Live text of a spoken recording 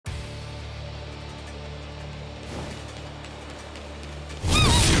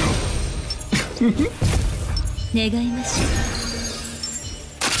願いましょ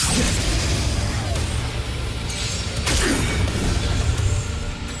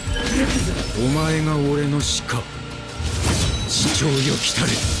う。お前が俺の使か。主張よ来た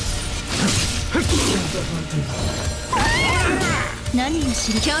れ。何を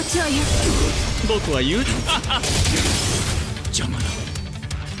知る協調よ。僕は言う。邪魔だ。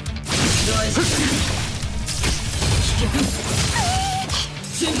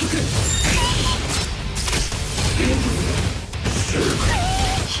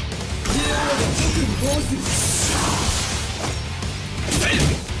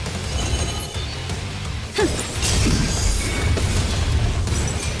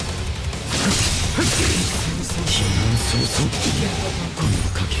そうそう、この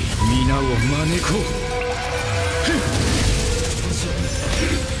賭け皆を招こう。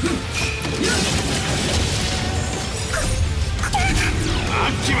あ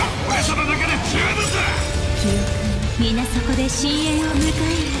っちは俺様だけで十分だ。皆そこで深淵を迎える。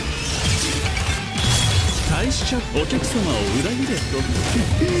大使者お客様を裏切れと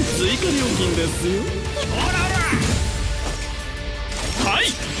追加料金ですよ。ほらほら。はい。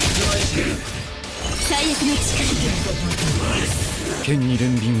最悪の力。剣に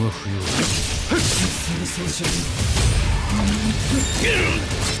連便は不要。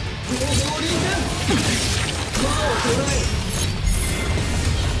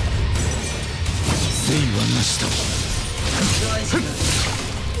生はなした。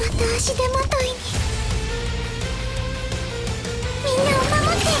また足手まといに。みんなを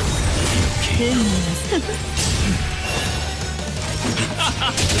守って。天には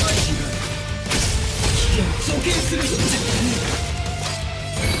処刑する。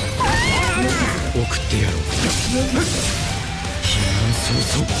送ってやろう。避難早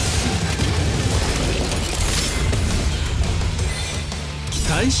々。期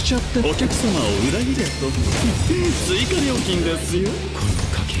待しちゃってお客様を裏切れと追加料金ですよ。この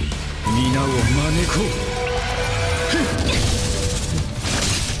賭け皆を招こう。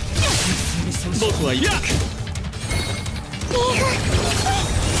僕はいや。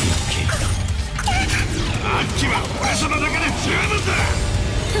あっちは俺様だけで十分だ。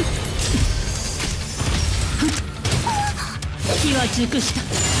火は熟した。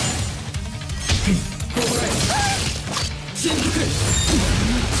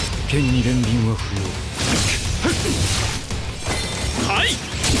剣に連便は不要。はい。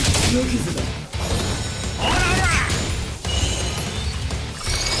ほらほら。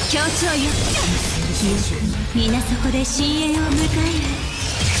協調よ。皆そこで深淵を迎える。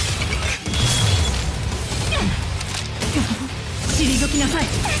退きなさい。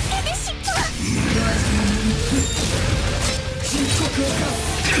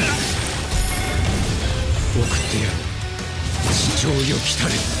送ってやる。主張よ来たれ。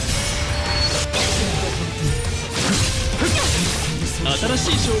新し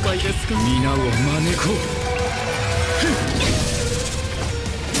い商売ですか。皆を招こう。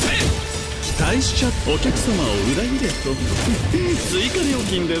期待しちゃお客様を裏切れと追加料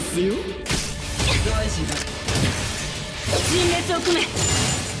金ですよ。陣列を組め。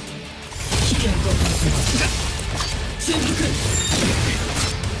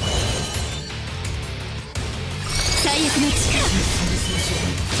最悪の力。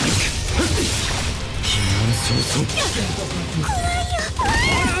避難早々。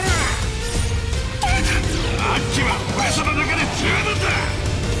あっちは俺様だけで十分だ。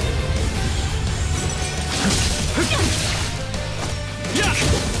やっ。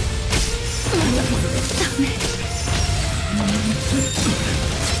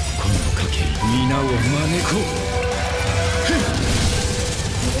この賭け皆を招こう。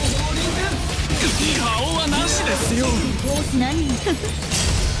顔はなしですよ。何を。また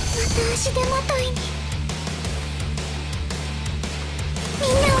足手まといに。みん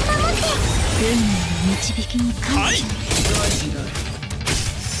なを守って。運命の導きに感謝。はい。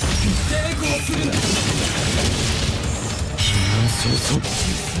抵抗するな。避難早々。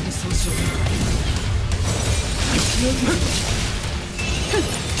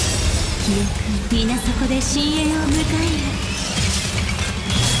皆そこで深淵を迎える。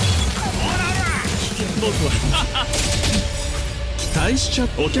僕は期待しちゃ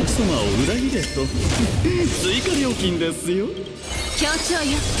お客様を裏切れと追加料金ですよ。協調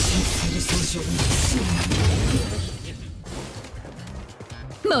よ。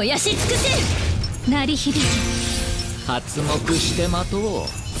燃やし尽くせ。鳴り響き。発目して待とう。や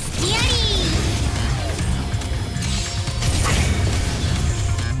り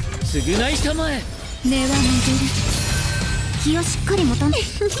償いたまえ。根は巡る。気をしっかり持たんで。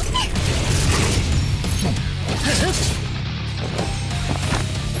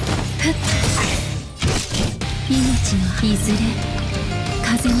命はいずれ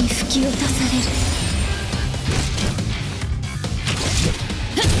風に吹き落とされる。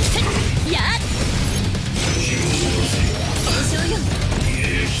やっ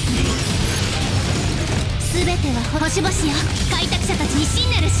すべては星々よ、開拓者たちに真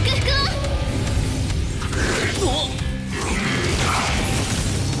なる祝福を。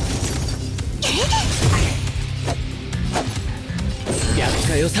厄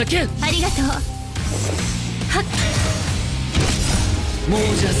介を避け。ありがとう。はっ、亡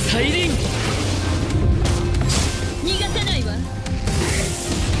者再臨。逃がさないわ。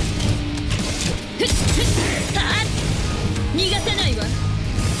逃がさないわ。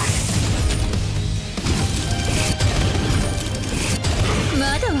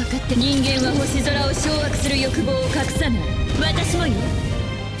まだ分かって。人間は星空を掌握する欲望を隠さない。私もよ。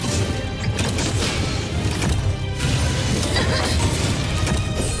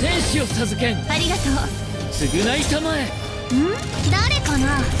天使を授けん。ありがとう。償いたまえ。誰か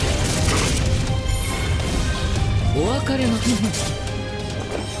な。お別れの日。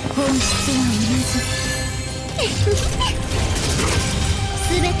本質は同じ。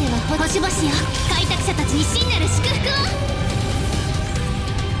すべては星々よ、開拓者たちに真なる祝福を。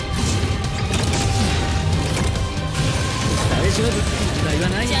大丈夫、問題は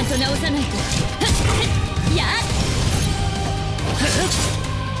ない。ちゃんと直さないと。やっ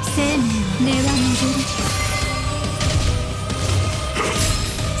生命は根は巡る。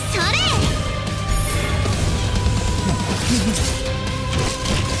それ。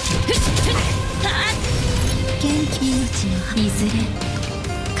元気。命はいずれ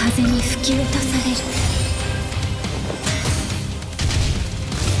風に吹き落とされる。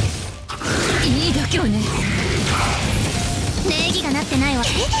いい度胸ね。礼儀がなってないわ。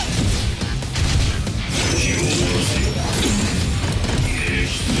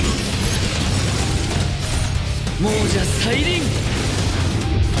亡者再臨。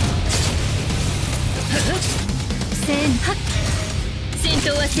戦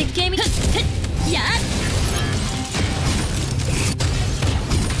闘は設計み。やっ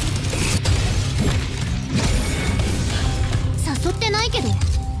誘ってないけど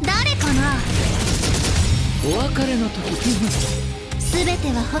誰かな。お別れの時。すべ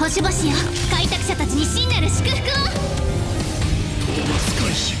ては星々よ、開拓者たちに真なる祝福を。討伐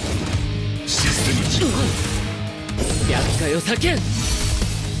開始。システム実行。厄介を避け。償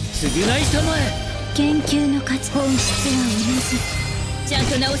いたまえ。研究の価値。本質は同じ。ちゃん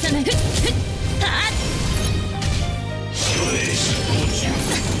と直さない。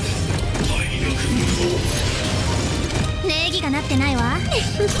礼儀がなってないわ。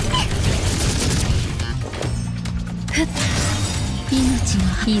命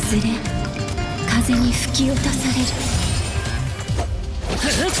はいずれ風に吹き落とされる。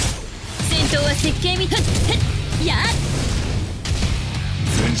戦闘は設計み。やっ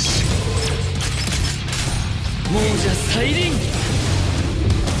全死。亡者再臨。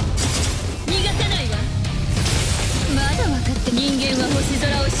逃がさないわ。まだ分かって。人間は星空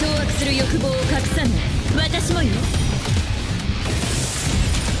を掌握する欲望を隠さない。私もよ。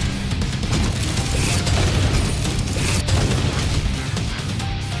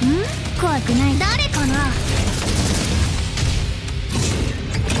怖くない。誰かな。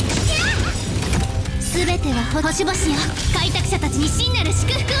すべては星々よ、開拓者たちに真なる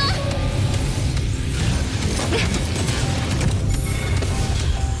祝福を。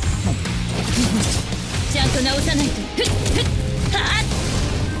ちゃんと直さないと。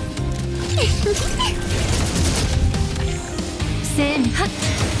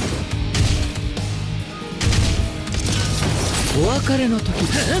お別れの時。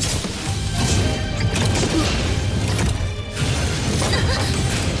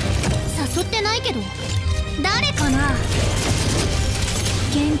誘ってないけど誰かな。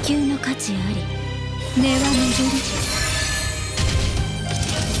研究の価値あり。根は巡る。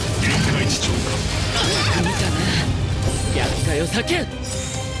限界値超過。見たな。厄介を避け。殲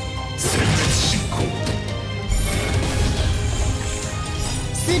滅進行。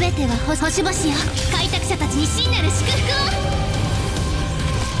すべては星々よ、開拓者たちに真なる祝福を。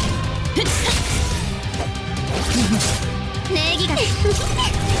礼儀が。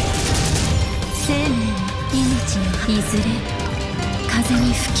生命は命のいずれ風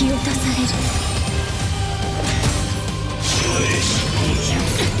に吹き落とされる。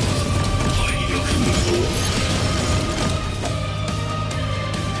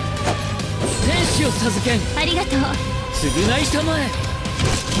天使を授けん。ありがとう。償いたまえ。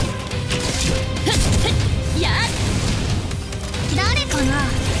やっ誰かな。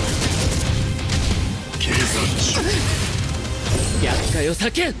計算中。厄介かよ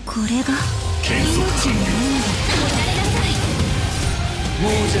叫ん。これが継続命の恩だ。おられなさい。亡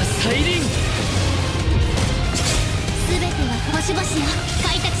者再臨。全ては星々よ、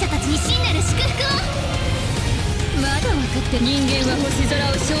開拓者たちに真なる祝福を。まだ分かって人間は星空を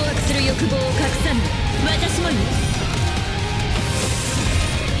掌握する欲望を隠さない。私もよ。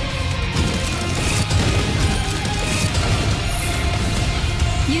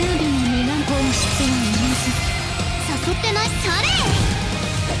優美な身が本質は同じ。誘ってないされ。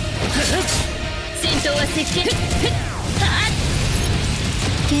戦闘は石鹸。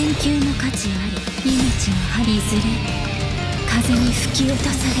研究の価値あり。命の針いずれ風に吹き落と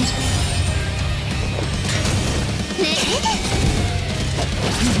される。ねえ、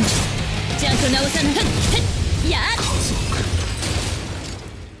ちゃんと直さない。やっ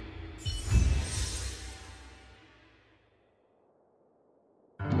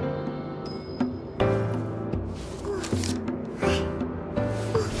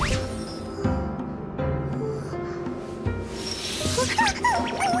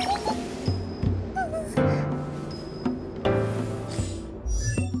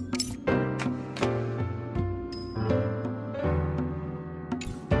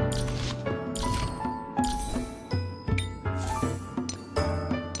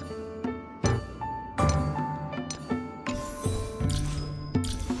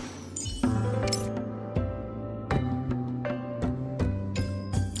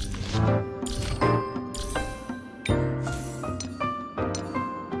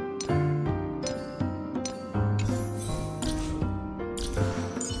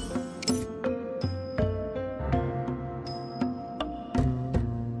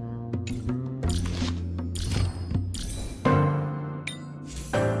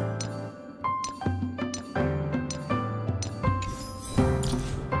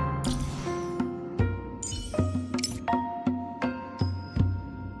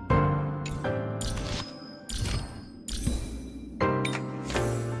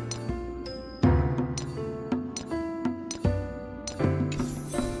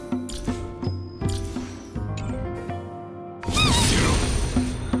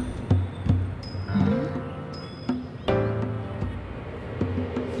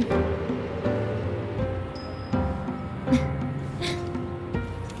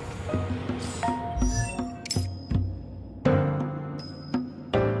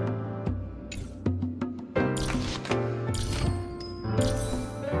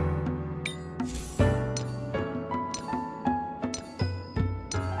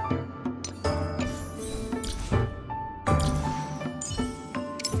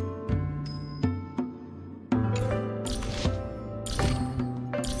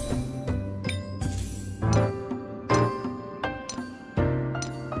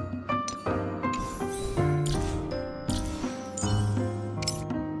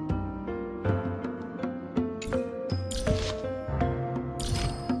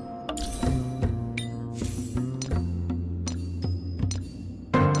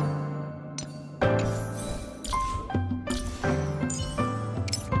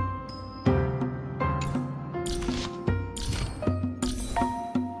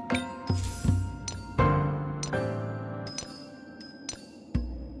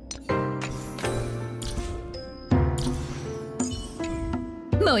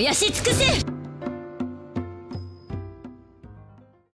燃やし尽くせ。